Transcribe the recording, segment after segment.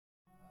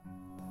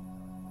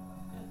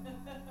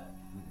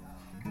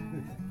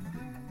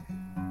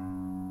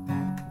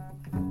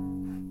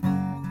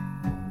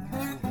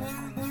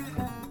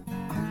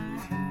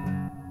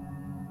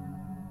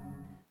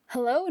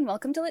Hello and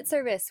welcome to Lit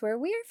Service, where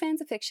we are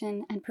fans of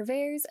fiction and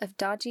purveyors of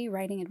dodgy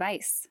writing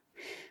advice.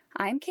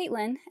 I'm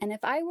Caitlin, and if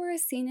I were a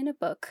scene in a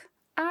book,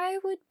 I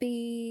would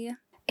be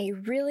a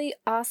really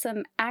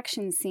awesome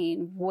action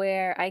scene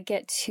where I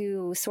get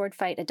to sword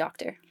fight a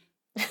doctor.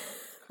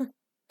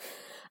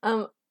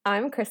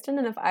 I'm Kristen,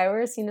 and if I were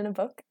a scene in a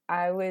book,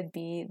 I would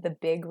be the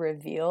big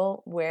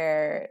reveal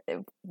where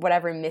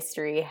whatever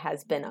mystery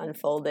has been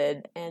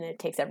unfolded and it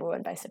takes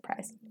everyone by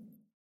surprise.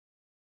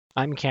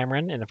 I'm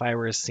Cameron, and if I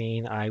were a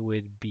scene, I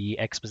would be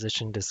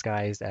exposition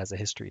disguised as a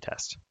history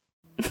test.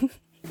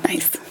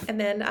 Nice. And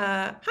then,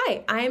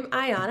 hi, I'm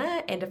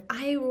Ayana, and if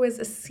I was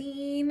a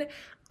scene,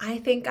 I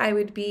think I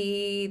would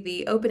be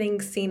the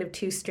opening scene of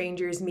two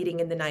strangers meeting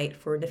in the night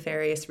for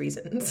nefarious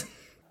reasons.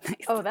 Nice.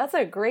 Oh, that's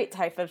a great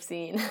type of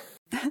scene.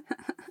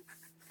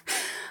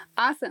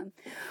 Awesome.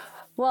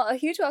 Well, a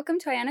huge welcome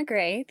to Ayana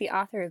Gray, the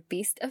author of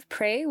Beast of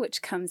Prey,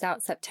 which comes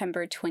out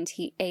September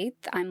 28th.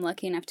 I'm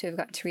lucky enough to have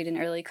gotten to read an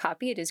early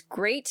copy. It is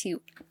great.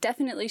 You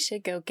definitely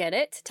should go get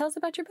it. Tell us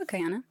about your book,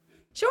 Ayana.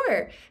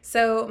 Sure.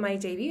 So my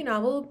debut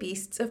novel,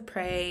 Beasts of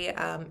Prey,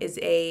 is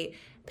a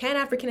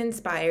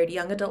Pan-African-inspired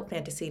young adult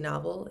fantasy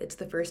novel. It's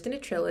the first in a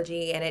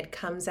trilogy, and it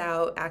comes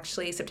out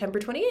actually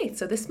September 28th,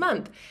 so this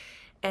month.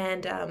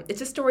 And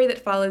it's a story that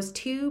follows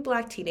two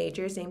Black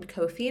teenagers named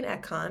Kofi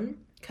and Ekon.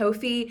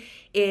 Kofi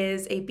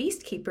is a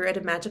beast keeper at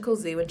a magical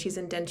zoo, and she's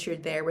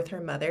indentured there with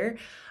her mother.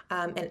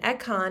 And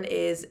Ekon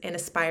is an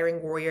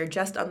aspiring warrior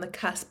just on the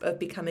cusp of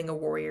becoming a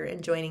warrior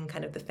and joining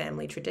kind of the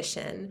family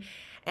tradition.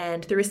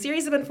 And through a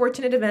series of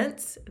unfortunate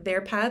events,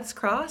 their paths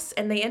cross,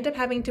 and they end up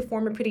having to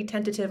form a pretty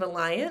tentative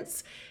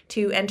alliance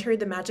to enter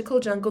the magical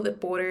jungle that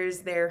borders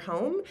their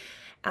home,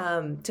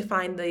 to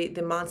find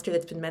the monster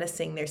that's been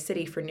menacing their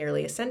city for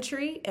nearly a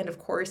century. And of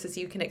course, as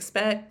you can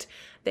expect,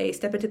 they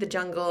step into the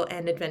jungle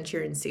and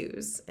adventure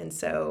ensues. And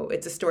so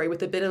it's a story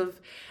with a bit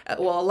of,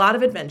 a lot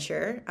of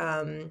adventure.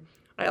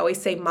 I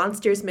always say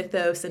monsters,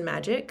 mythos, and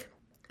magic.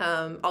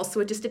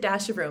 Also just a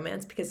dash of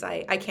romance because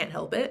I can't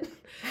help it.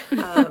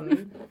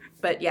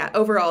 But yeah,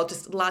 overall,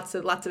 just lots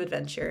of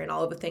adventure and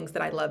all of the things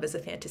that I love as a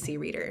fantasy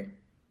reader.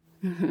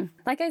 Mm-hmm.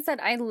 Like I said,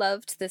 I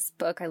loved this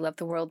book. I love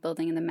the world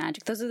building and the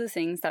magic. Those are the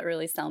things that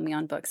really sell me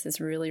on books,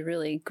 is really,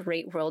 really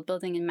great world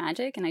building and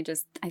magic. And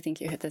I think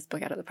you hit this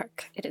book out of the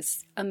park. It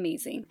is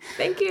amazing.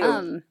 Thank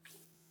you.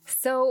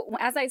 So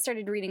as I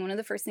started reading, one of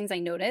the first things I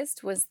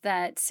noticed was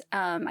that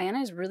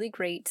Ayana is really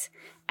great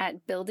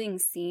at building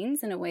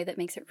scenes in a way that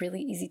makes it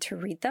really easy to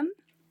read them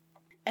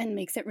and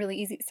makes it really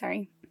easy.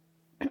 Sorry.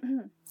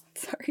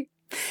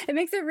 It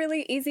makes it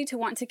really easy to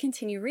want to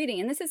continue reading.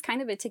 And this is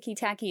kind of a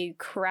ticky-tacky,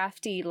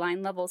 crafty,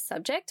 line-level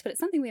subject, but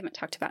it's something we haven't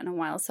talked about in a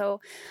while. So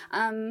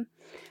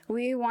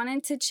we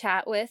wanted to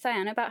chat with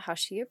Ayana about how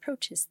she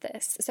approaches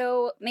this.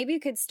 So maybe you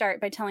could start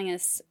by telling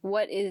us,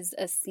 what is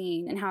a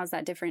scene and how is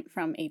that different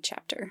from a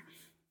chapter?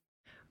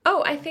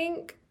 Oh, I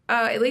think,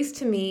 at least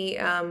to me,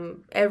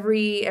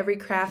 every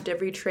craft,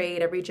 every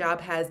trade, every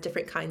job has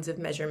different kinds of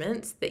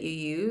measurements that you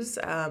use.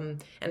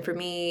 And for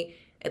me,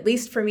 at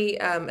least for me,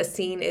 a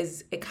scene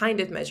is a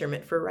kind of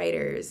measurement for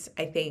writers.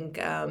 I think,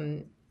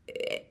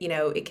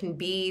 it can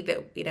be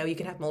that, you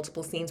can have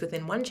multiple scenes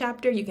within one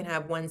chapter. You can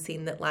have one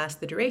scene that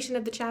lasts the duration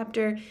of the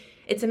chapter.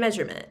 It's a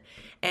measurement.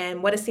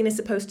 And what a scene is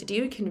supposed to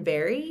do can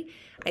vary.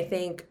 I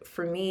think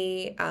for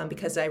me,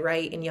 because I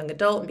write in young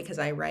adult and because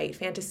I write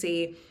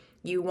fantasy,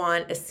 you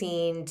want a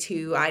scene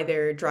to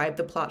either drive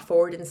the plot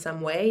forward in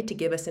some way, to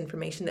give us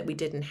information that we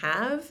didn't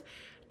have,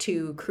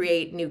 to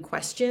create new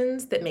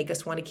questions that make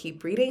us want to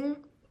keep reading,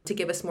 to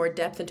give us more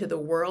depth into the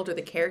world or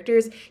the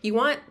characters. You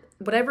want,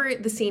 whatever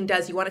the scene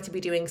does, you want it to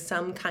be doing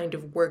some kind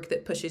of work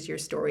that pushes your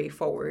story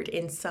forward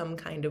in some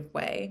kind of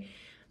way.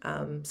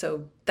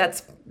 So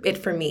that's it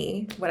for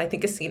me, what I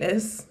think a scene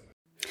is.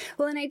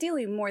 Well, and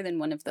ideally more than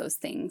one of those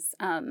things,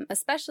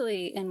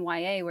 especially in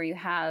YA where you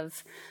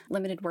have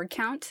limited word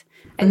count.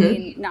 I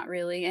mean, not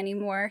really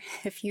anymore.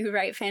 If you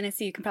write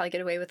fantasy, you can probably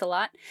get away with a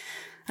lot.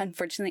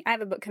 Unfortunately, I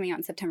have a book coming out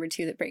in September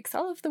too that breaks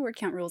all of the word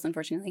count rules,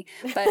 unfortunately.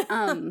 But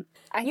I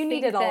you think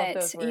needed that all of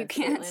those words, you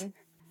can't.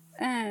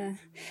 Uh,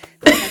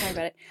 Let's not talk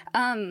about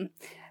it.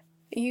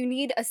 You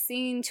need a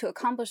scene to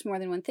accomplish more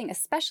than one thing,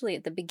 especially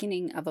at the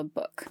beginning of a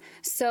book.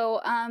 So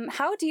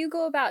how do you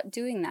go about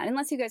doing that?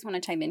 Unless you guys want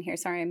to chime in here.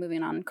 Sorry, I'm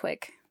moving on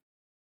quick.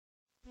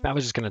 I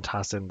was just going to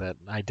toss in that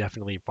I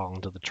definitely fall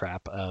into the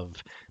trap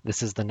of,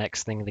 this is the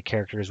next thing the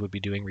characters would be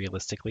doing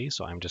realistically,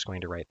 so I'm just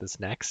going to write this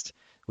next,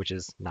 which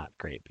is not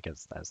great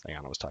because, as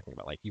Ayana was talking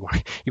about, like you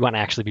want to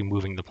actually be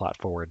moving the plot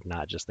forward,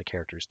 not just the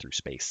characters through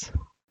space.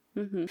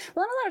 Mm-hmm.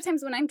 Well, and a lot of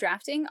times when I'm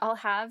drafting, I'll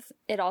have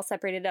it all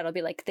separated out. I'll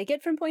be like, they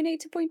get from point A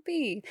to point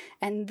B,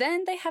 and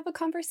then they have a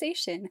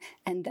conversation,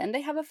 and then they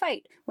have a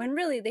fight, when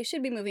really they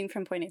should be moving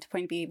from point A to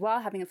point B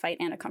while having a fight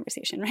and a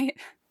conversation, right?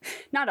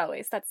 Not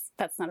always. That's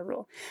not a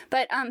rule.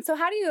 But so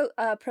how do you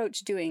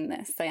approach doing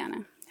this,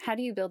 Ayana? How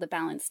do you build a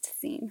balanced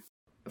scene?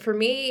 For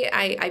me,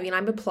 I mean,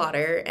 I'm a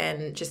plotter,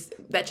 and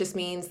that just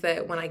means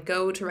that when I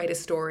go to write a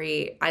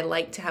story, I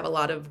like to have a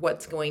lot of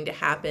what's going to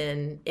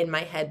happen in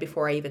my head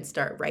before I even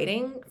start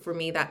writing. For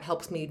me, that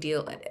helps me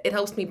it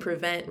helps me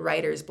prevent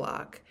writer's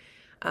block.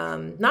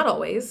 Not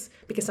always,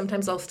 because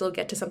sometimes I'll still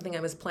get to something I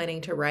was planning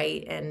to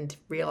write and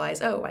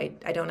realize, oh,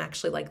 I don't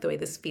actually like the way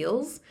this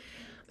feels.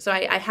 So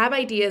I have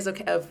ideas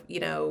of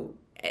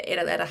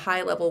at a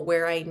high level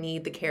where I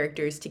need the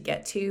characters to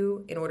get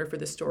to in order for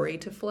the story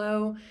to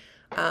flow.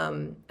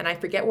 And I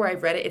forget where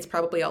I've read it. It's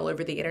probably all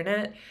over the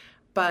internet.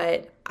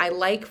 But I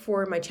like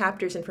for my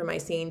chapters and for my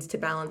scenes to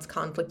balance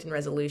conflict and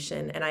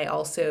resolution.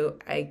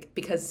 And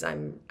because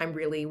I'm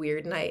really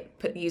weird and I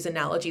use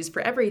analogies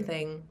for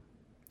everything,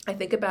 I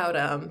think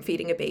about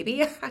feeding a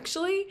baby,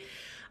 actually.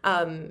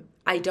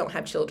 I don't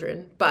have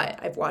children, but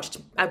I've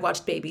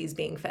watched babies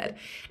being fed.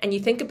 And you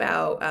think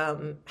about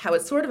how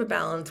it's sort of a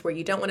balance where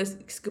you don't want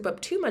to scoop up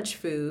too much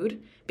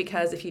food,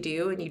 because if you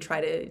do and you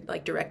try to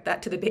like direct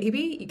that to the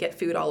baby, you get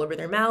food all over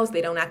their mouths.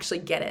 They don't actually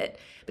get it.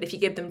 But if you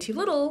give them too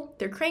little,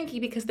 they're cranky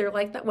because they're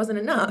like, that wasn't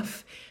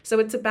enough. So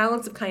it's a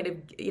balance of kind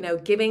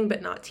of, giving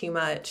but not too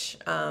much.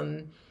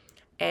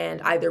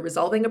 And either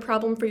resolving a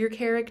problem for your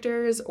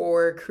characters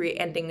or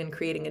ending and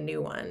creating a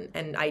new one.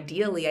 And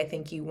ideally, I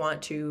think you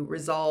want to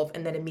resolve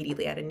and then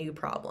immediately add a new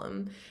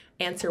problem.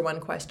 Answer one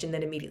question,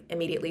 then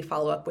immediately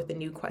follow up with a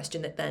new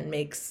question that then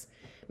makes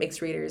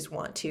readers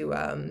want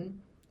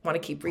to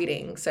keep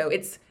reading. So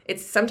it's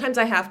sometimes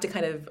I have to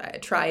kind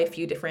of try a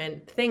few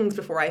different things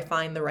before I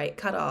find the right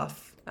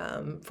cutoff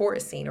for a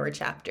scene or a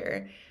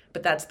chapter.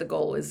 But that's the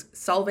goal, is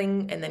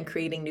solving and then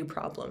creating new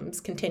problems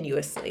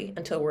continuously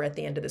until we're at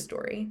the end of the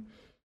story.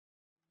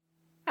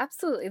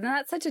 Absolutely. And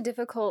that's such a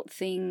difficult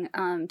thing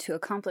to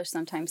accomplish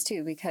sometimes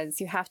too,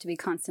 because you have to be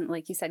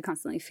like you said,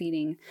 constantly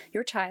feeding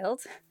your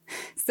child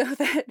so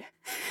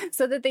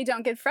that they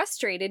don't get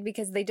frustrated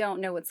because they don't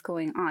know what's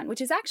going on,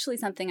 which is actually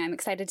something I'm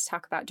excited to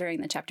talk about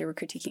during the chapter we're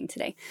critiquing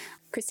today.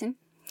 Kristen,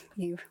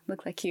 you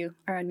look like you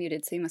are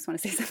unmuted, so you must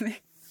want to say something.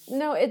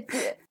 No,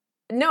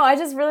 I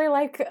just really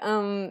like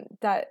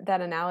that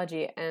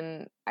analogy,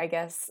 and I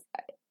guess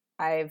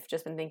I've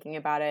just been thinking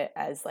about it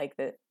as like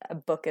a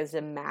book is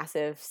a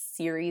massive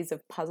series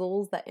of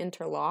puzzles that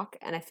interlock,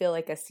 and I feel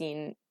like a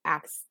scene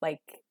acts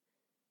like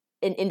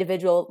an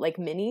individual like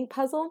mini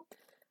puzzle.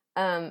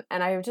 And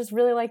I just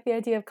really like the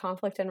idea of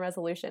conflict and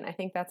resolution. I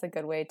think that's a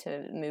good way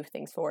to move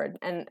things forward.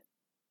 And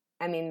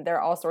I mean, there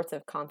are all sorts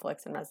of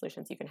conflicts and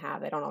resolutions you can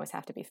have. They don't always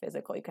have to be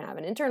physical. You can have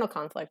an internal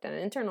conflict and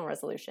an internal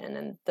resolution,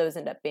 and those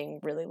end up being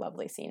really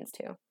lovely scenes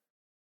too.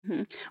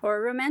 Mm-hmm. Or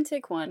a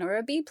romantic one, or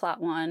a B plot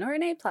one, or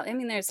an A plot. I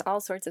mean, there's all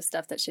sorts of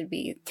stuff that should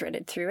be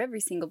threaded through every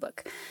single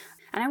book.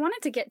 And I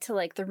wanted to get to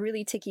like the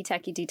really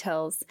ticky-tacky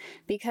details,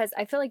 because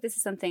I feel like this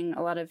is something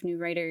a lot of new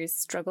writers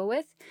struggle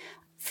with.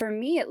 For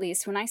me, at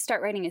least, when I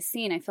start writing a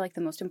scene, I feel like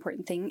the most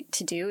important thing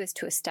to do is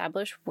to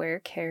establish where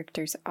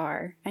characters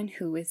are and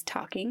who is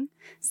talking,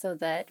 so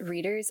that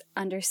readers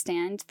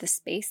understand the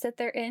space that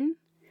they're in.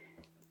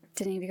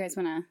 Did any of you guys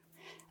want to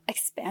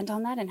expand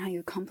on that and how you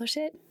accomplish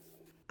it?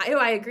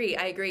 I agree.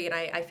 And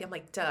I feel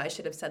like, I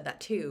should have said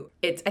that too.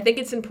 I think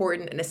it's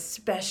important, and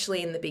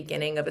especially in the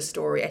beginning of a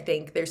story, I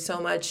think there's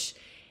so much.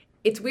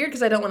 It's weird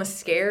because I don't want to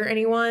scare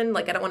anyone.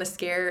 Like, I don't want to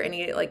scare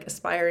any like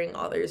aspiring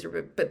authors,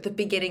 but the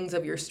beginnings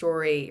of your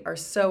story are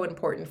so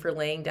important for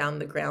laying down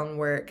the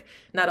groundwork,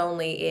 not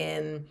only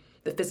in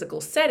the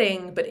physical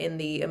setting, but in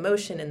the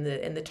emotion and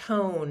the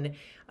tone.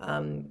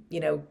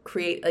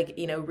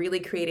 Really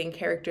creating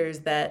characters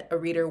that a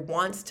reader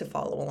wants to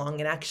follow along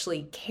and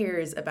actually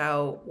cares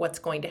about what's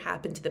going to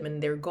happen to them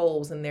and their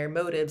goals and their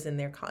motives and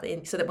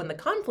so that when the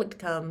conflict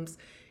comes,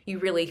 you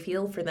really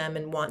feel for them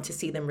and want to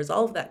see them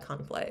resolve that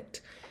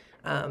conflict.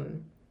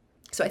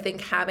 So I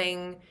think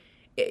having,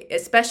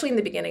 especially in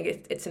the beginning,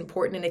 it's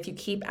important. And if you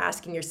keep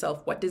asking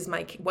yourself, what does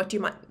my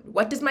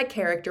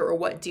character, or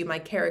what do my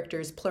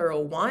characters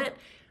plural want?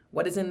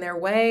 What is in their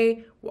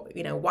way?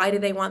 Why do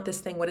they want this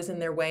thing? What is in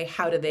their way?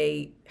 How do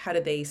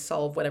they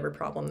solve whatever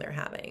problem they're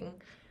having?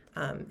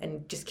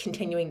 And just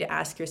continuing to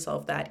ask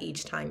yourself that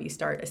each time you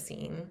start a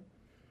scene.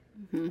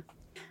 Mm-hmm.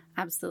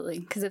 Absolutely.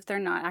 Because if they're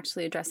not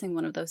actually addressing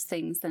one of those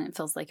things, then it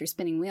feels like you're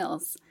spinning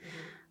wheels.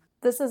 Mm-hmm.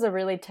 This is a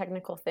really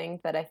technical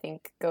thing that I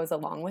think goes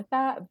along with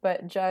that,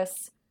 but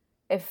just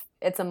if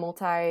it's a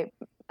multi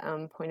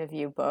point of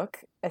view book,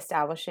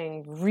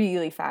 establishing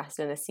really fast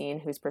in a scene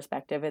whose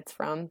perspective it's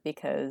from,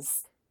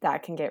 because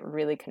that can get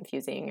really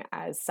confusing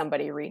as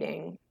somebody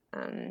reading,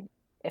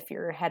 if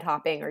you're head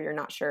hopping or you're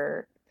not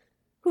sure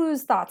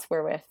whose thoughts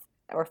we're with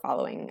or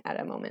following at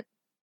a moment.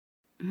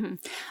 Mm-hmm.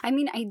 I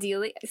mean,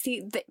 ideally,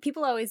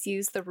 people always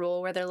use the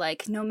rule where they're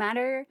like, no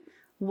matter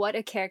what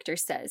a character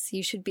says,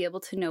 you should be able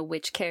to know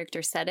which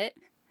character said it.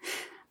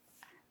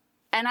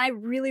 And I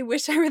really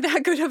wish I were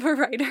that good of a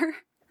writer.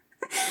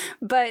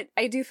 But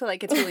I do feel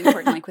like it's really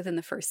important, like within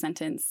the first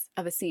sentence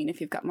of a scene,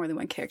 if you've got more than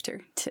one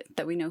character,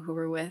 that we know who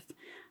we're with.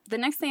 The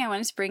next thing I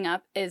wanted to bring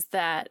up is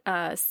that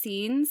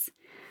scenes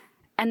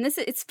And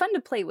it's fun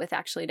to play with,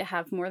 actually, to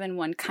have more than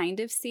one kind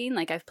of scene.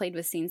 Like, I've played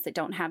with scenes that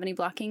don't have any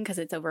blocking because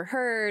it's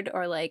overheard,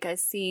 or like a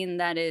scene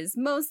that is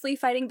mostly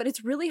fighting, but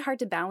it's really hard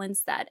to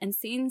balance that. And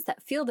scenes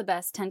that feel the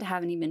best tend to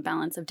have an even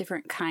balance of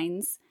different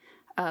kinds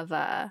of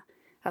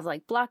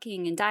like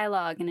blocking and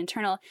dialogue and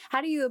internal. How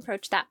do you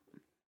approach that?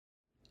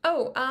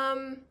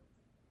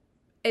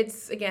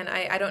 It's, again,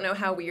 I don't know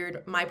how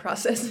weird my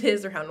process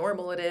is or how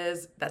normal it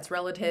is. That's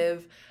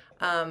relative.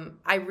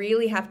 I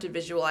really have to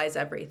visualize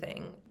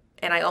everything.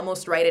 And I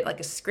almost write it like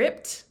a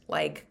script.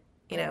 Like,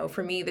 you know,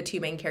 for me, the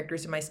two main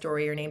characters in my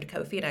story are named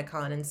Kofi and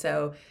Ekon. And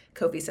so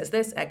Kofi says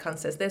this, Ekon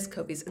says this,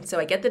 and so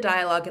I get the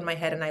dialogue in my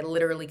head and I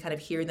literally kind of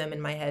hear them in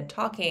my head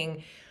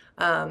talking.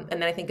 And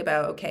then I think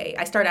about, okay,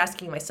 I start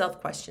asking myself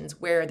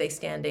questions. Where are they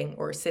standing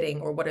or sitting,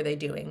 or what are they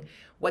doing?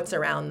 What's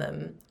around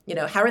them? You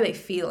know, how are they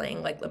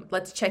feeling? Like,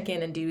 let's check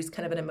in and do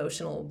kind of an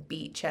emotional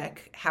beat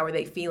check. How are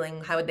they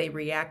feeling? How would they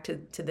react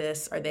to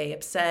this? Are they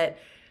upset?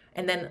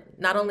 And then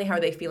not only how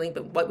are they feeling,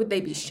 but what would they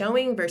be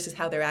showing versus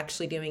how they're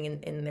actually doing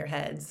in their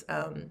heads.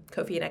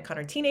 Kofi and Ekon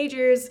are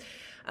teenagers.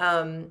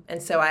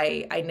 And so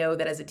I know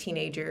that as a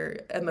teenager,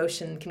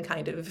 emotion can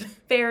kind of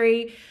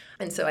vary.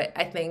 And so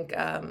I think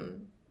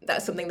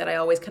that's something that I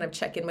always kind of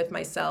check in with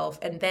myself.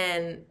 And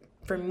then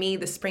for me,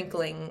 the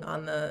sprinkling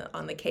on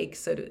the cake,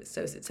 so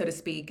to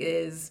speak,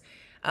 is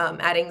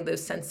adding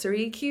those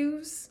sensory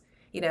cues.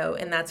 You know,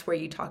 and that's where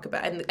you talk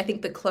about, and I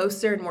think the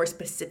closer and more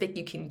specific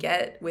you can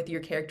get with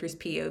your characters'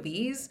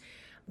 POVs,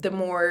 the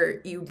more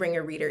you bring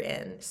a reader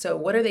in. So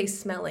what are they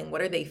smelling?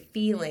 What are they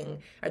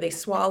feeling? Are they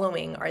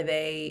swallowing? Are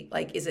they,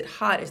 like, is it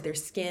hot? Is their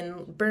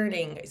skin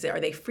burning? Are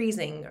they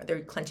freezing? Are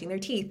they clenching their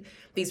teeth?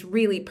 These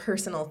really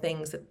personal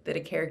things that a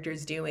character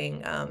is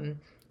doing.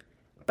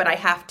 But I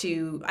have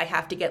to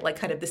get like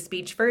kind of the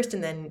speech first,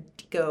 and then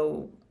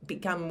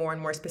become more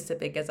and more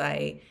specific as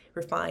I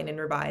refine and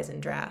revise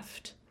and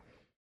draft.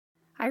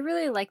 I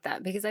really like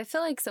that, because I feel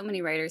like so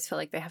many writers feel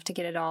like they have to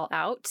get it all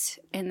out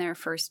in their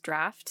first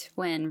draft,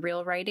 when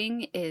real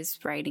writing is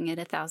writing it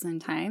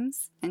 1,000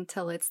 times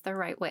until it's the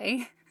right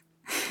way.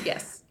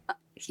 Yes.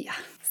 Yeah.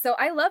 So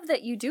I love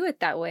that you do it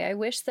that way. I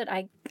wish that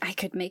I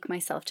could make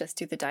myself just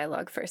do the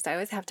dialogue first. I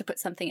always have to put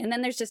something, and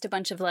then there's just a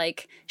bunch of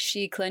like,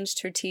 she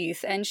clenched her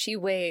teeth and she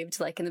waved,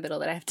 like, in the middle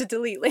that I have to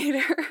delete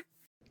later.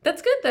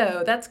 That's good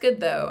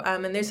though.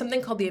 And there's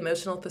something called the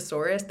emotional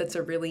thesaurus that's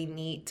a really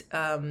neat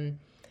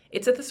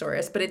it's a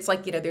thesaurus, but it's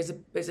like, you know, there's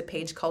a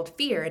page called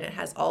fear, and it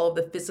has all of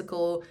the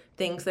physical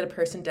things that a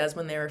person does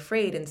when they're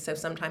afraid. And so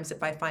sometimes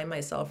if I find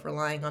myself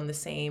relying on the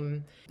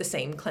same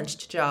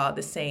clenched jaw,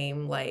 the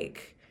same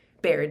like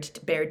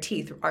bared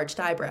teeth, arched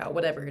eyebrow,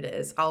 whatever it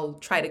is, I'll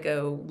try to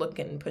go look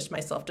and push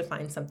myself to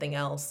find something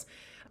else.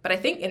 But I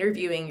think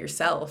interviewing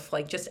yourself,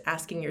 like just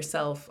asking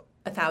yourself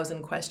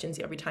 1,000 questions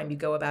every time you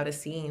go about a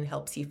scene,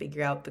 helps you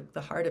figure out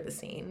the heart of a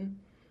scene.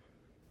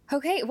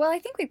 Okay, well, I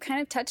think we've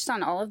kind of touched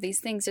on all of these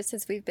things just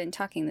as we've been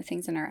talking, the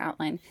things in our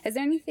outline. Is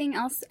there anything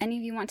else any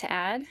of you want to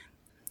add?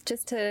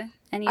 Just to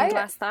any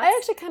last thoughts? I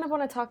actually kind of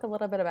want to talk a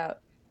little bit about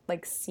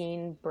like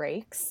scene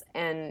breaks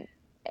and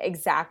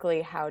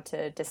exactly how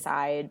to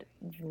decide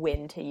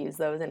when to use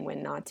those and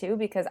when not to,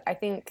 because I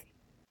think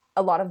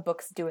a lot of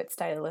books do it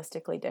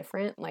stylistically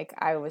different. Like,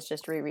 I was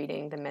just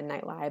rereading The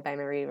Midnight Lie by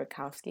Marie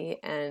Rakowski,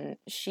 and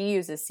she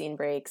uses scene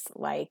breaks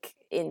like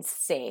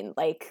insane.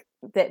 Like,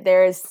 that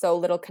there is so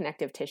little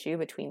connective tissue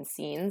between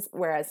scenes,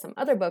 whereas some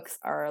other books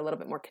are a little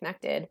bit more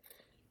connected.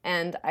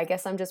 And I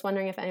guess I'm just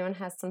wondering if anyone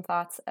has some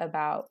thoughts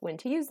about when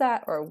to use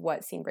that, or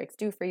what scene breaks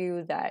do for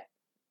you that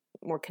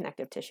more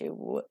connective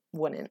tissue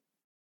wouldn't.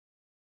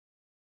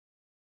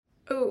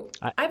 Oh,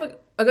 go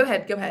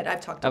ahead.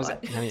 I've talked a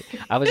lot.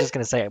 I was just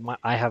going to say,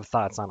 I have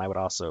thoughts on, I would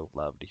also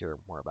love to hear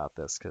more about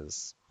this,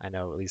 because I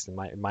know, at least in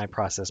my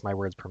process, my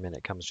words per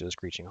minute comes to a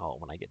screeching halt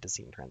when I get to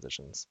scene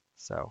transitions.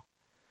 So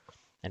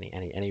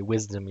any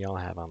wisdom y'all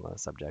have on the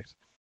subject?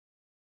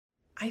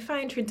 I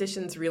find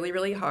transitions really,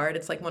 really hard.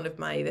 It's like one of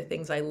the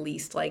things I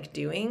least like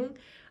doing.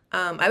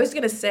 I was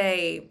going to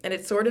say, and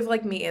it's sort of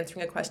like me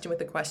answering a question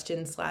with a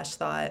question /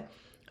 thought.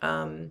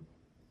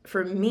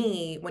 For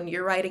me, when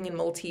you're writing in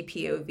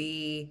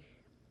multi-POV,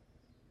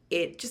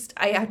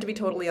 I have to be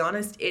totally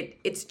honest,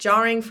 it's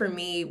jarring for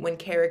me when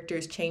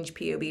characters change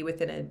POV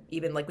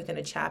within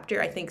a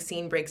chapter. I think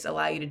scene breaks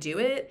allow you to do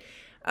it.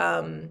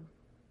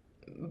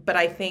 But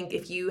I think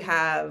if you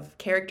have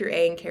character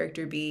A and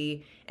character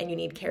B, and you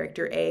need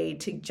character A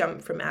to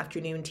jump from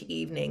afternoon to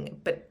evening,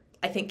 but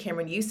I think,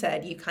 Cameron, you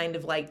said you kind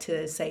of like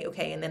to say,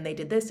 okay, and then they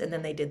did this, and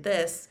then they did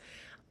this.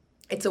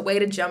 It's a way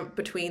to jump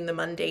between the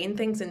mundane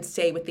things and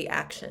stay with the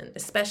action,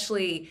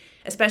 especially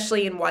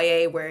in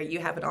YA, where you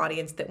have an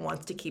audience that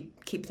wants to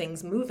keep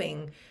things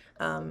moving.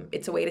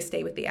 It's a way to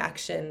stay with the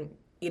action.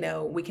 You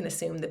know, we can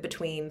assume that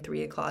between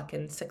 3 o'clock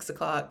and 6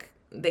 o'clock,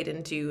 they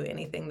didn't do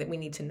anything that we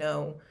need to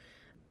know.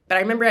 But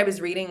I remember I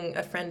was reading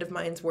a friend of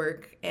mine's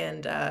work,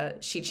 and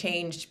she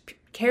changed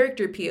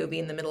character POV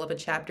in the middle of a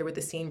chapter with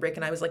a scene break,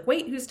 and I was like,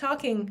 wait, who's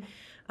talking?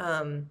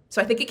 So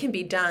I think it can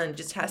be done,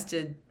 just has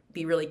to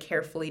be really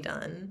carefully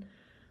done.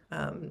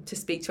 to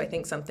speak to, I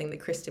think, something that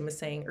Kristen was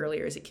saying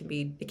earlier, is it can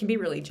be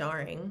really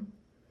jarring.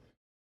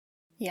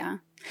 Yeah.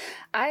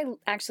 I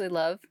actually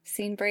love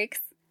scene breaks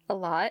a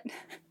lot.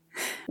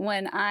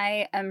 When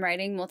I am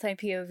writing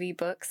multi-POV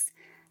books,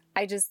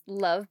 I just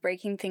love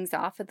breaking things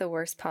off at the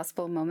worst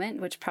possible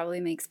moment, which probably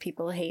makes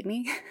people hate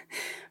me.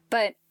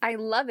 But I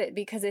love it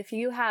because if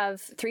you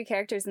have 3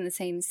 characters in the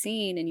same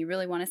scene and you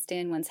really want to stay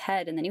in one's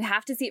head, and then you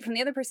have to see it from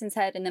the other person's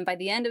head, and then by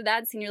the end of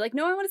that scene, you're like,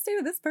 no, I want to stay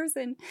with this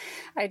person.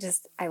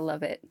 I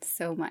love it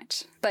so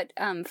much. But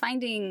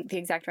finding the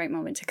exact right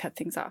moment to cut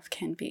things off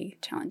can be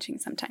challenging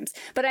sometimes.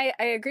 But I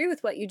agree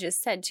with what you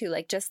just said too,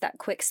 like just that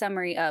quick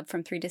summary of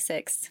from 3 to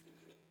 6.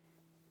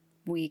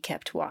 We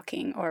kept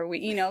walking, or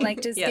we,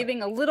 like just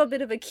giving a little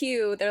bit of a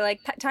cue. They're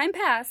like, time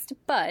passed,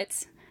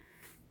 but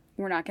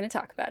we're not going to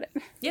talk about it.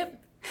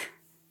 Yep.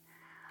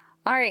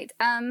 All right.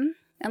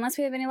 Unless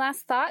we have any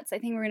last thoughts, I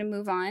think we're going to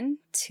move on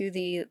to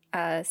the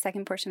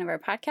second portion of our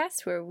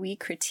podcast where we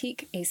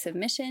critique a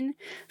submission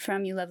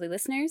from you lovely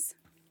listeners.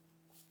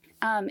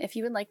 If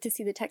you would like to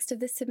see the text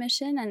of this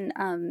submission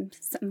and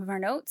some of our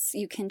notes,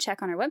 you can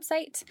check on our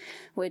website,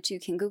 which you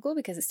can Google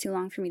because it's too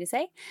long for me to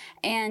say.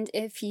 And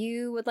if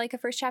you would like a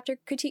first chapter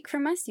critique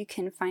from us, you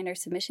can find our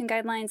submission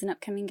guidelines and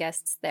upcoming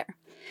guests there.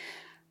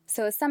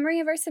 So a summary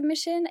of our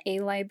submission: a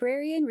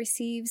librarian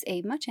receives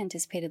a much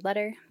anticipated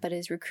letter, but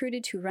is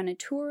recruited to run a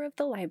tour of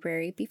the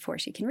library before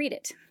she can read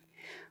it.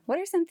 What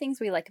are some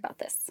things we like about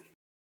this?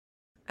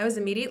 I was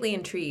immediately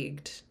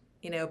intrigued,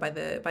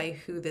 by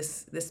who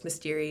this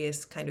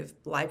mysterious kind of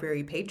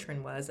library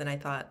patron was, and I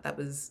thought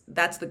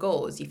that's the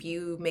goal. Is if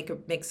you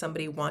make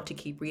somebody want to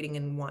keep reading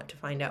and want to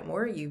find out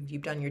more,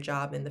 you've done your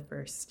job in the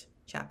first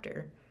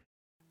chapter.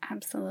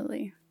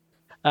 Absolutely.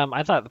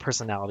 I thought the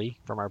personality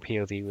from our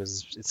POV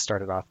it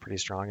started off pretty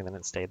strong, and then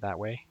it stayed that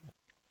way.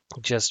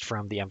 Just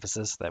from the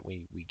emphasis that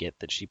we get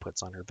that she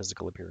puts on her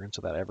physical appearance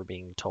without ever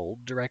being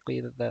told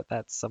directly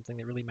that's something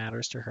that really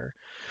matters to her.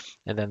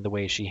 And then the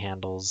way she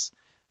handles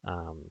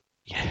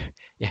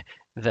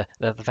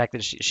the fact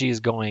that she's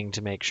going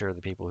to make sure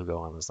the people who go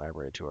on this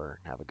library tour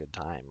have a good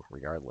time,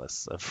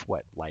 regardless of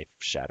what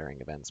life-shattering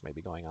events may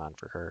be going on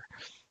for her.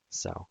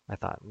 So I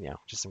thought,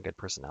 just some good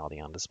personality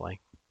on display.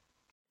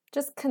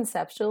 Just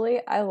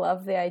conceptually, I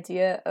love the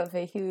idea of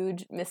a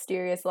huge,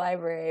 mysterious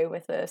library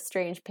with a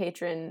strange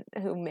patron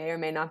who may or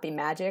may not be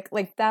magic.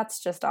 Like,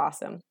 that's just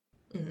awesome.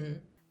 Mm-hmm.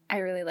 I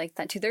really like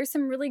that, too. There's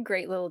some really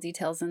great little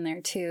details in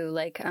there, too.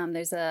 Like,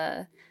 there's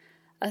a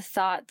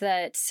thought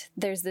that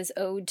there's this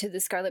ode to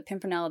the Scarlet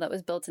Pimpernel that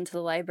was built into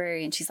the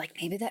library, and she's like,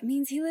 maybe that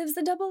means he lives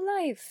a double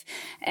life.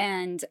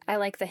 And I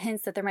like the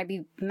hints that there might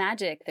be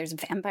magic. There's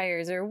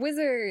vampires or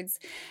wizards.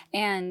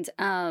 And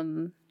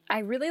I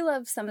really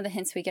love some of the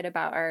hints we get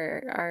about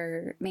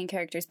our main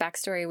character's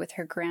backstory with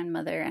her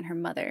grandmother and her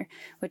mother,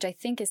 which I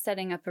think is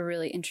setting up a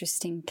really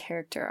interesting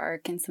character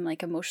arc and some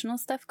like emotional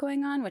stuff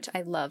going on, which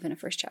I love in a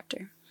first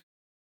chapter.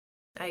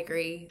 I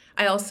agree.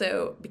 I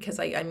also, because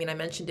I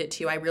mentioned it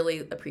too, I really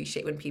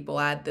appreciate when people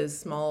add those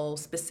small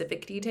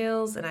specific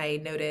details. And I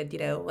noted,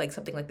 like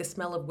something like the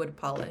smell of wood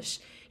polish.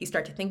 You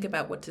start to think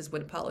about, what does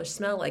wood polish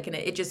smell like? And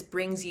it just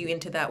brings you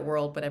into that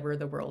world, whatever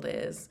the world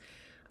is.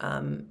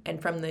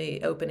 And from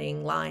the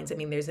opening lines,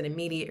 there's an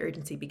immediate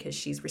urgency because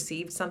she's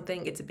received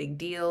something. It's a big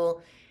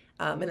deal.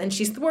 And then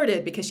she's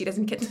thwarted because she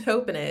doesn't get to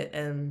open it.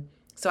 And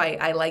so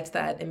I liked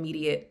that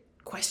immediate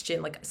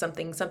question, like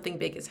something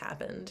big has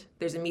happened.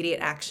 There's immediate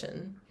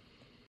action.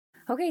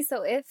 Okay,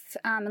 so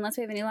unless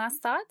we have any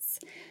last thoughts,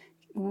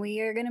 we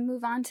are going to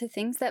move on to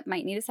things that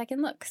might need a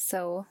second look.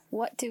 So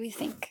what do we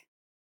think?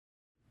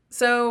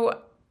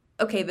 So,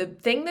 okay, the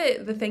thing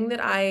that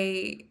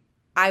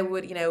I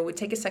would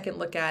take a second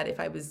look at if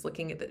I was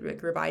looking at the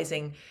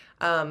revising,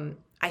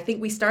 I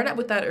think we start out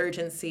with that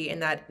urgency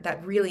and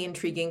that really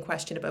intriguing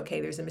question of, okay,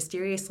 there's a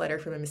mysterious letter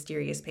from a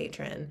mysterious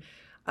patron.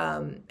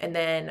 And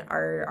then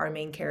our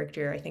main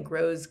character, I think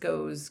Rose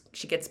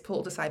she gets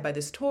pulled aside by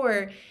this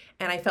tour,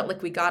 and I felt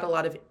like we got a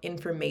lot of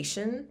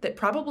information that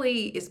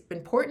probably is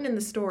important in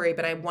the story,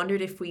 but I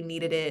wondered if we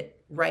needed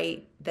it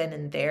right then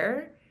and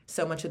there.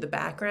 So much of the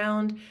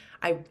background.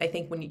 I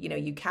think when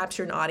you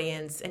capture an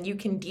audience and you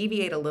can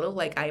deviate a little,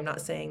 like I'm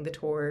not saying the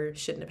tour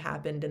shouldn't have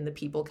happened and the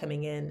people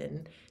coming in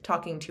and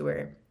talking to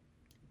her,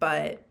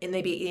 but in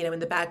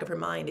the back of her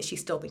mind, is she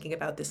still thinking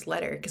about this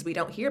letter? Because we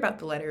don't hear about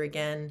the letter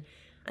again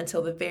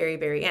until the very,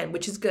 very end,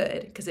 which is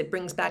good because it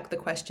brings back the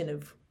question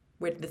of,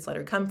 where did this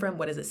letter come from?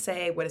 What does it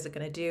say? What is it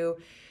going to do?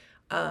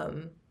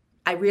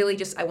 I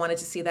wanted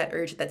to see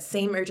that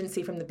same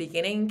urgency from the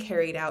beginning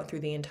carried out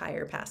through the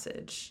entire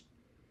passage.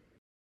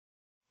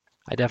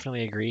 I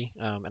definitely agree.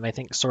 And I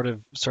think sort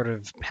of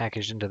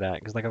packaged into that,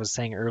 because like I was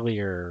saying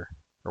earlier,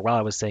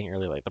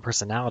 like the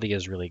personality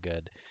is really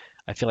good.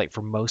 I feel like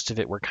for most of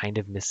it, we're kind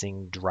of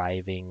missing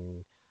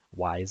driving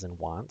whys and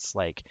wants.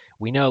 Like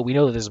we know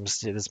that there's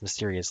this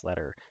mysterious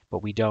letter,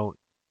 but we don't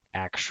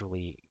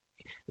actually,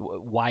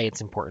 why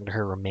it's important to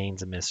her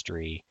remains a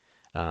mystery,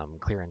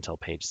 clear until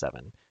page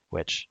 7,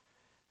 which,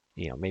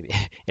 maybe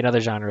in other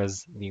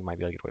genres you might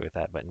be able to get away with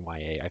that, but in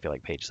YA I feel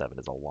like page 7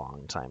 is a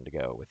long time to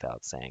go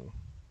without saying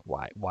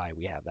why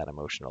we have that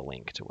emotional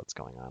link to what's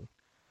going on.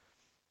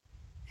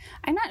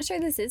 I'm not sure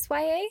this is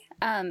YA.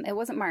 It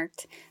wasn't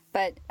marked,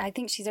 but I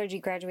think she's already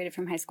graduated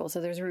from high school,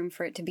 so there's room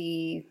for it to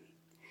be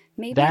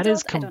maybe That adult?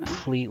 is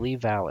completely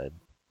valid.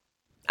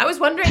 I was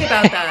wondering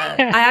about that.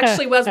 I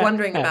actually was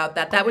wondering about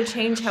that. That would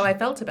change how I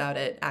felt about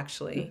it,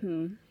 actually.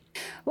 Mm-hmm.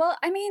 Well,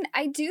 I mean,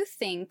 I do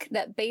think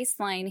that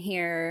baseline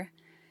here,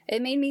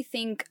 it made me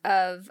think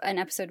of an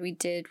episode we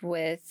did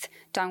with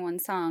Dong-Won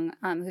Song,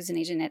 who's an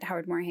agent at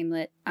Howard Moore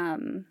Hamlet,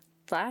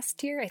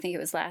 last year. I think it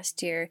was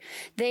last year.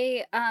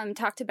 They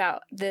talked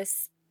about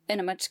this in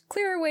a much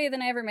clearer way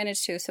than I ever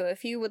managed to. So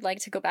if you would like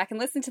to go back and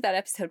listen to that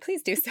episode,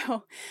 please do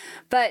so.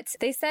 But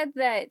they said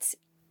that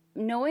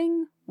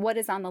knowing what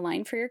is on the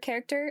line for your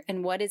character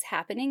and what is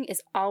happening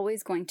is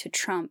always going to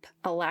trump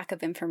a lack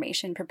of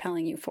information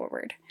propelling you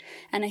forward.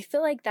 And I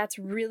feel like that's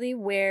really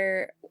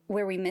where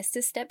we missed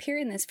a step here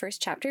in this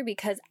first chapter,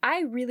 because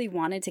I really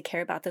wanted to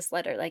care about this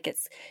letter. Like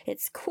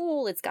it's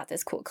cool. It's got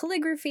this cool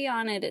calligraphy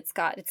on it. It's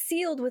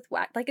sealed with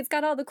wax. Like it's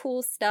got all the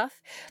cool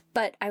stuff,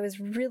 but I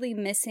was really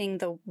missing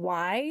the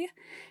why.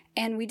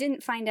 And we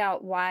didn't find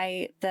out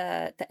why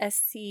the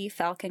SC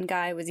Falcon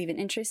guy was even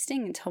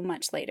interesting until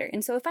much later.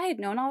 And so if I had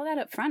known all that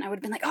up front, I would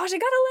have been like, oh, she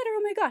got a letter,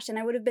 oh my gosh. And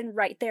I would have been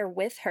right there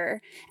with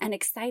her and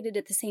excited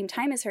at the same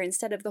time as her,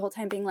 instead of the whole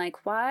time being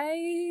like, why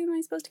am I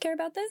supposed to care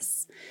about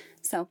this?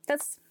 So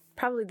that's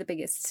probably the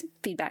biggest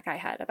feedback I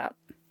had about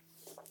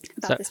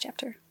this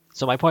chapter.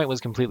 So my point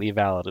was completely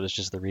valid. It was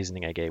just the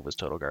reasoning I gave was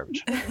total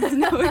garbage.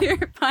 No, you're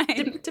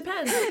fine.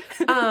 Depends.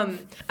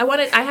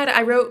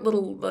 I wrote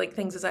little like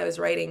things as I was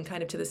writing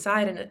kind of to the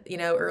side. And,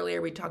 earlier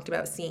we talked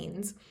about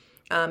scenes.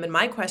 And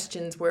my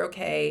questions were,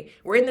 okay,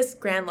 we're in this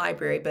grand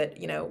library, but,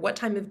 what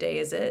time of day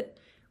is it?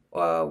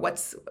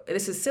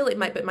 This is silly,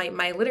 but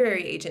my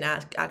literary agent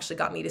actually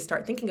got me to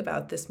start thinking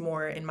about this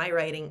more in my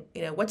writing.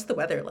 What's the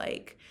weather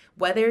like?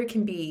 Weather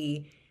can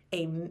be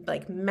a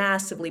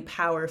massively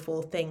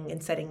powerful thing in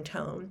setting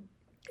tone.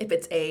 If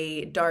it's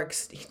a dark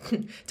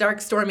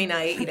stormy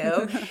night,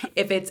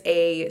 if it's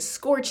a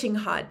scorching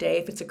hot day,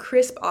 if it's a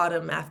crisp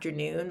autumn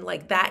afternoon,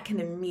 like that can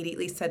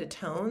immediately set a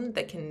tone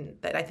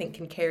that I think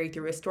can carry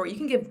through a story. You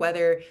can give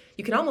weather,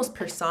 you can almost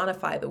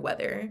personify the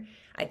weather,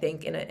 I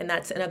think, and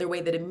that's another way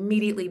that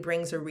immediately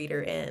brings a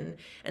reader in.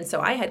 And so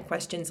I had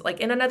questions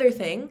like, and another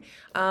thing,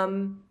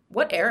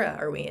 what era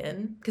are we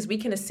in? Because we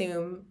can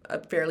assume a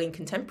fairly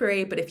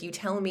contemporary, but if you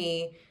tell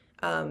me,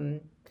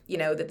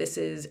 that this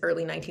is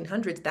early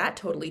 1900s, that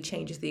totally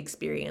changes the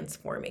experience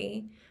for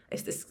me.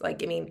 Is this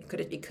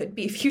could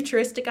be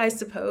futuristic, I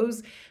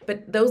suppose,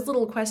 but those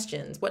little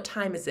questions, what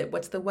time is it?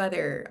 What's the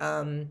weather?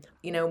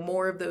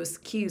 More of those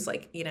cues,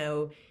 like,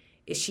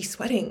 is she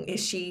sweating?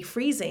 Is she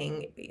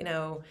freezing?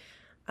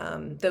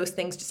 Those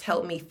things just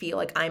help me feel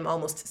like I'm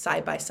almost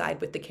side by side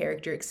with the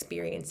character,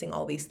 experiencing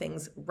all these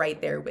things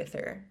right there with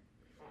her.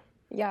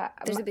 Yeah.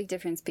 There's a big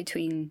difference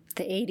between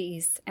the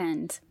 80s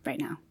and right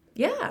now.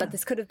 Yeah. But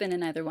this could have been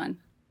in either one.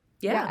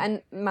 Yeah.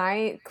 And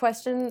my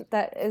question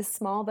that is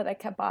small but that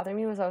kept bothering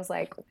me was, I was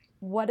like,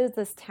 what is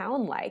this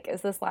town like?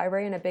 Is this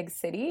library in a big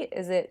city?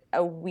 Is it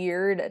a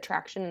weird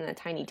attraction in a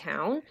tiny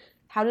town?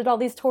 How did all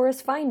these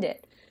tourists find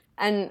it?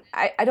 And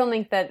I don't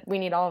think that we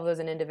need all of those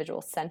in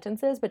individual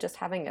sentences, but just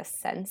having a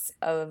sense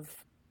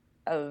of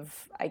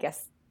I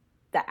guess,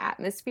 the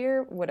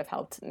atmosphere would have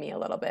helped me a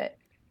little bit.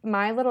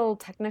 My little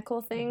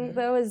technical thing,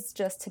 though, is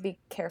just to be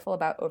careful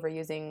about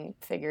overusing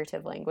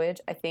figurative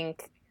language. I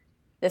think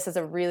this is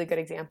a really good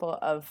example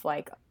of,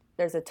 like,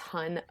 there's a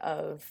ton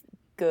of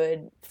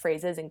good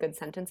phrases and good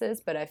sentences,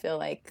 but I feel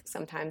like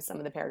sometimes some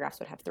of the paragraphs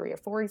would have 3 or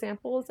 4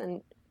 examples,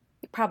 and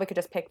you probably could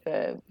just pick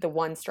the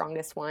one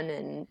strongest one,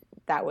 and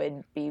that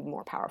would be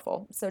more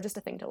powerful. So just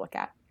a thing to look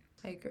at.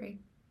 I agree.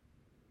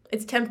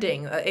 It's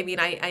tempting.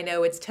 I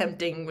know it's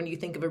tempting when you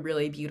think of a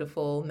really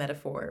beautiful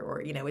metaphor, or,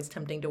 it's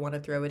tempting to want to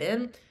throw it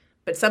in.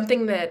 But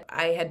something that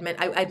I had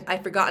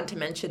I'd forgotten to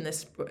mention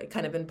this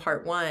kind of in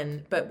part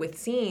 1, but with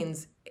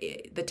scenes,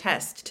 the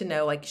test to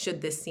know, like, should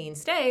this scene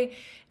stay,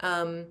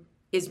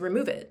 is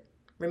remove it.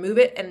 Remove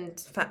it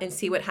and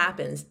see what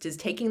happens. Does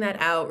taking that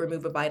out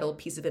remove a vital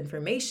piece of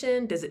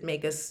information? Does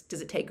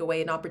it take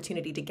away an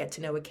opportunity to get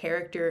to know a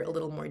character a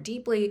little more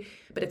deeply?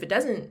 But if it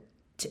doesn't,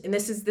 and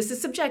this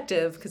is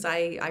subjective, because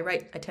I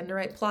tend to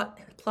write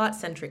plot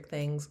centric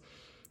things.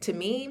 To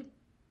me,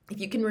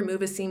 if you can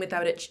remove a scene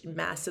without it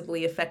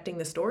massively affecting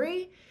the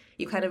story,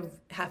 you kind of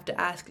have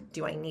to ask,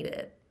 do I need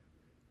it?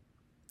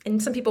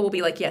 And some people will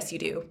be like, yes, you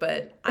do.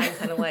 But I'm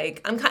kind of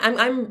like,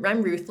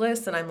 I'm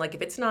ruthless, and I'm like,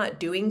 if it's not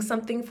doing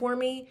something for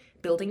me,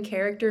 building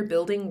character,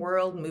 building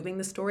world, moving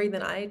the story,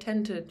 then I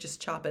tend to just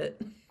chop it.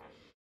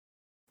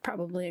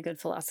 Probably a good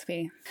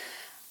philosophy.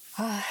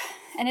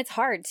 And it's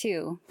hard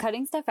too.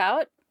 Cutting stuff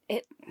out,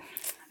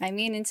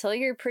 until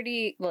you're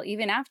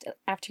even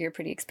after you're a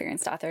pretty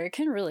experienced author, it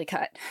can really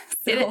cut.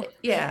 So,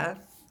 yeah.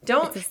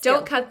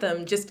 Don't cut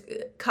them. Just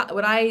cut.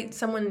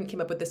 Someone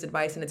came up with this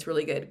advice, and it's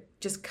really good.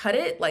 Just cut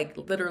it, like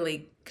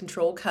literally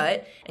Control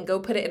cut, and go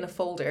put it in a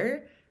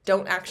folder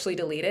don't actually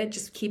delete it.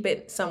 Just keep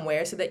it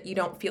somewhere so that you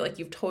don't feel like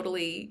you've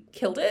totally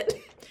killed it.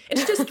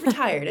 It's just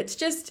retired. It's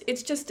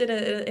just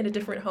in a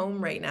different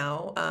home right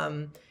now.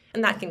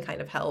 And that can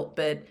kind of help.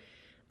 But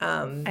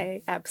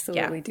I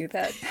absolutely do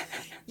that.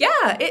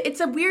 Yeah,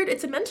 it's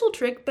a mental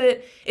trick,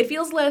 but it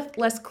feels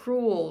less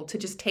cruel to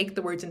just take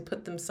the words and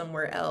put them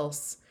somewhere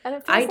else. And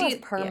it feels less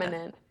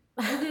permanent.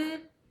 Yeah. Mm-hmm.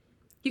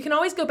 You can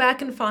always go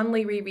back and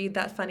fondly reread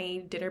that funny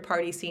dinner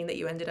party scene that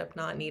you ended up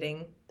not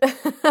needing.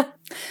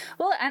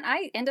 Well, and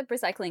I end up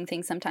recycling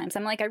things sometimes.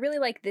 I'm like, I really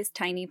like this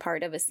tiny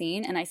part of a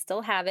scene, and I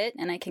still have it,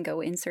 and I can go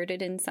insert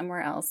it in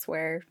somewhere else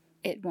where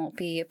it won't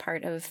be a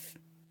part of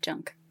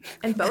junk.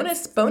 And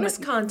bonus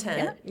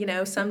content.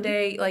 Yeah.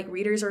 Someday like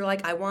readers are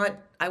like, I want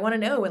to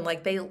know, and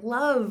like they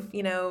love,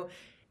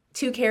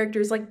 two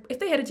characters, like if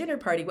they had a dinner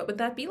party, what would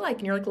that be like?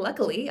 And you're like,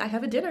 luckily I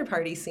have a dinner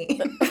party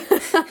scene.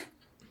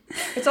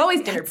 It's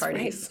always dinner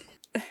parties.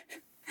 Right.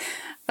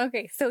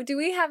 Okay, so do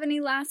we have any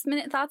last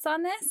minute thoughts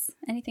on this?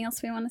 Anything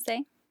else we want to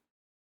say?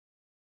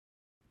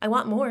 I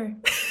want more.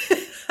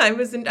 I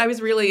was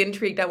really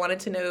intrigued. I wanted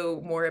to know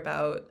more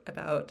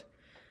about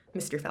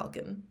Mr.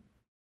 Falcon.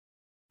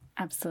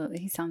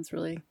 Absolutely. He sounds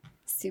really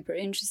super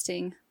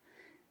interesting.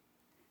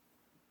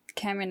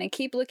 Cameron, I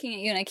keep looking at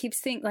you and I keep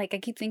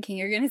thinking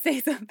you're going to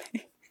say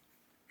something.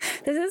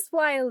 This is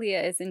why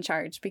Aaliyah is in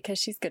charge, because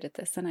she's good at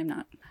this and I'm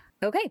not.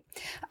 Okay.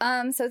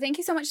 So thank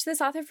you so much to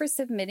this author for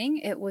submitting.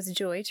 It was a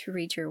joy to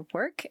read your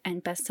work,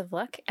 and best of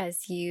luck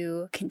as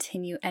you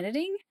continue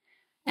editing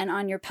and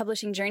on your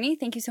publishing journey.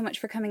 Thank you so much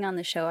for coming on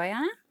the show,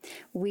 Ayana.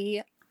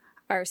 We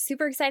are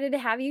super excited to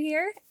have you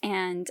here,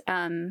 and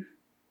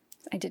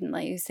I didn't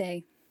let you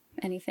say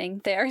anything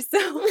there,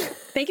 so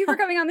thank you for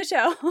coming on the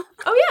show.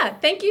 Oh yeah,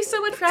 thank you so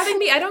much for having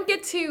me. I don't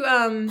get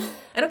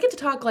to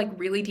talk like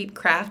really deep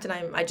craft, and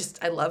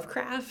I love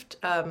craft.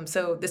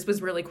 So this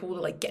was really cool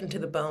to like get into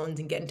the bones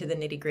and get into the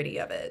nitty-gritty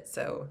of it.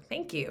 So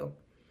thank you.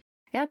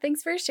 Yeah,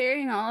 thanks for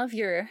sharing all of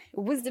your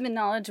wisdom and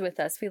knowledge with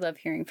us. We love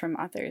hearing from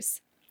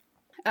authors.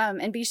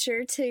 And be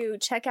sure to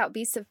check out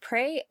Beasts of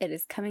Prey. It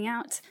is coming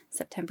out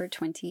September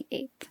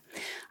 28th.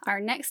 Our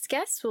next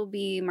guest will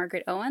be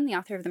Margaret Owen, the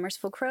author of The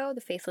Merciful Crow,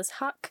 The Faithless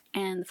Hawk,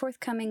 and the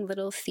forthcoming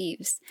Little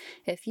Thieves.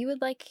 If you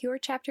would like your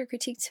chapter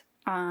critiqued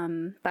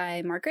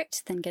by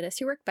Margaret, then get us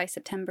your work by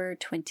September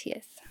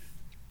 20th.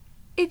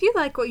 If you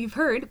like what you've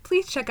heard,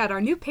 please check out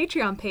our new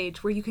Patreon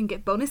page where you can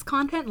get bonus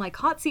content like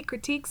hot seat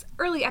critiques,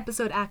 early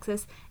episode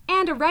access,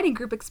 and a writing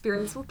group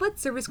experience with Lit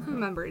Service crew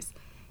members.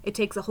 It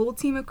takes a whole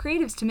team of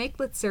creatives to make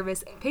Lit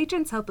Service, and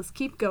patrons help us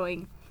keep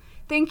going.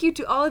 Thank you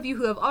to all of you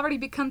who have already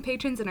become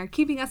patrons and are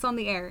keeping us on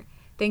the air.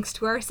 Thanks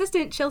to our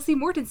assistant, Chelsea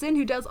Mortensen,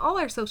 who does all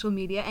our social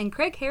media, and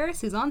Craig Harris,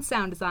 who's on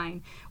sound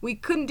design. We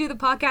couldn't do the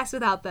podcast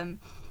without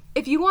them.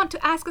 If you want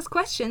to ask us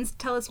questions,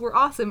 tell us we're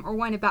awesome, or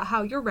whine about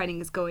how your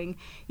writing is going,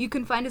 you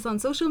can find us on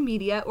social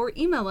media or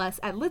email us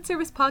at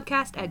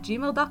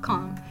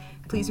litservicepodcast@gmail.com.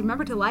 Please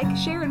remember to like,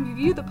 share, and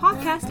review the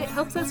podcast. It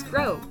helps us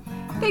grow.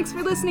 Thanks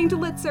for listening to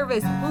Lit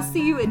Service. We'll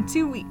see you in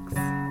 2 weeks.